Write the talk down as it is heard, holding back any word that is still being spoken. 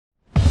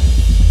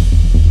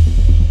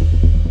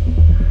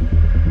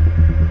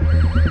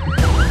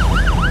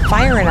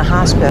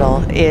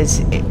hospital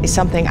is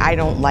something I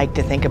don't like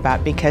to think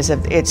about because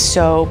it's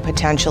so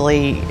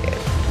potentially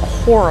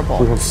horrible.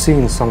 We have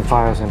seen some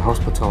fires in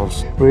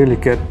hospitals really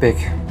get big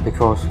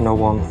because no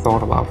one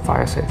thought about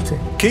fire safety.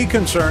 Key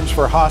concerns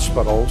for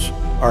hospitals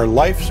are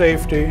life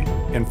safety,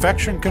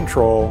 infection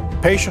control,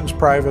 patient's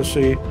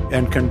privacy,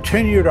 and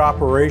continued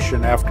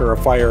operation after a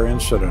fire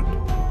incident.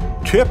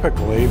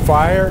 Typically,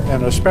 fire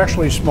and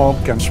especially smoke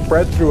can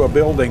spread through a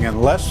building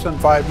in less than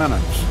 5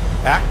 minutes.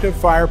 Active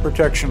fire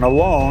protection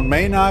alone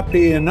may not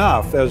be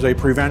enough as a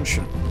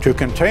prevention. To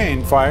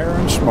contain fire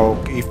and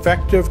smoke,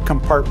 effective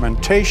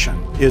compartmentation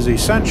is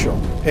essential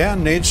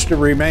and needs to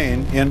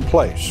remain in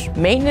place.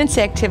 Maintenance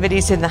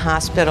activities in the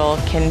hospital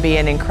can be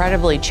an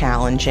incredibly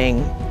challenging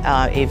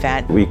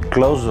event. We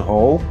closed the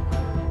hole,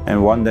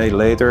 and 1 day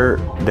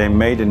later they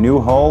made a new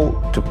hole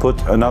to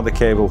put another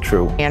cable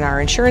through. And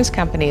our insurance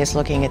company is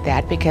looking at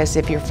that because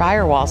if your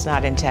firewall's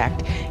not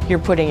intact, you're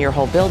putting your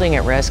whole building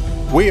at risk.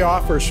 We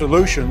offer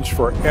solutions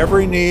for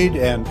every need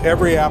and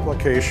every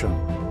application.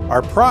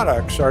 Our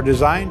products are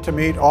designed to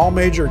meet all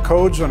major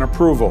codes and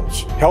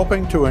approvals,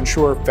 helping to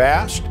ensure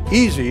fast,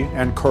 easy,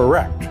 and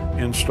correct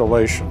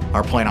installation.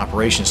 Our plant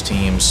operations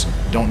teams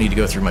don't need to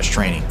go through much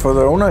training. For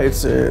the owner,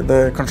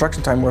 the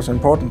construction time was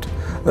important.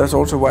 That's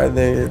also why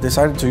they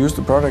decided to use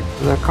the product.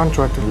 The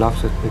contractor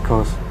loves it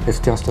because it's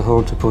just a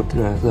hole to put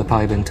the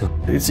pipe into.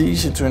 It's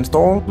easy to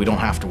install. We don't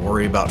have to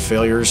worry about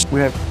failures. We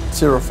have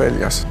 0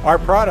 failures. Our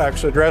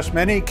products address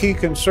many key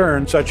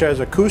concerns such as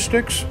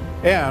acoustics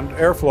and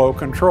airflow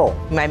control.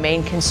 My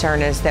main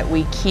concern is that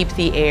we keep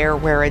the air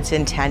where it's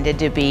intended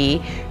to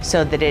be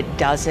so that it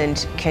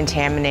doesn't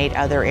contaminate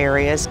other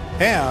areas.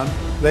 And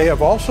they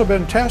have also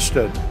been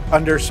tested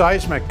under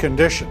seismic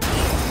conditions.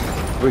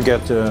 We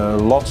get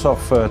lots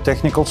of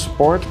technical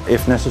support.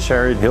 If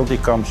necessary,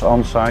 Hilti comes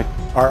on site.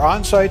 Our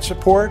on-site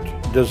support,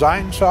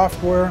 design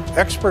software,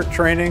 expert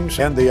trainings,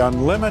 and the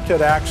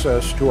unlimited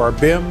access to our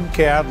BIM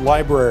CAD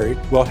library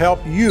will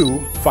help you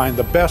find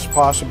the best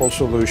possible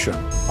solution.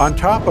 On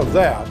top of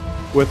that,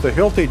 with the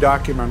Hilti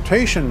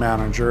Documentation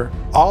Manager,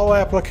 all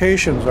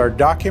applications are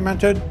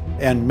documented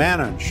and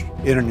managed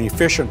in an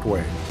efficient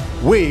way.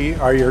 We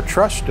are your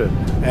trusted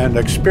and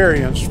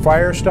experienced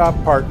fire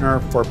stop partner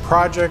for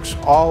projects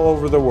all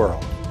over the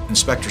world.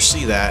 Inspectors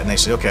see that and they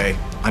say, okay,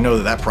 I know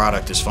that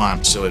product is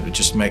fine, so it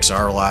just makes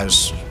our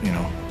lives,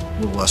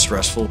 a little less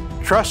stressful.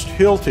 Trust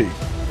Hilti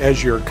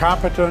as your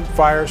competent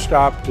fire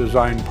stop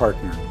design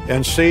partner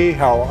and see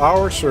how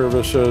our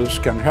services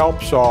can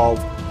help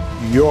solve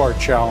your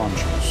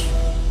challenges.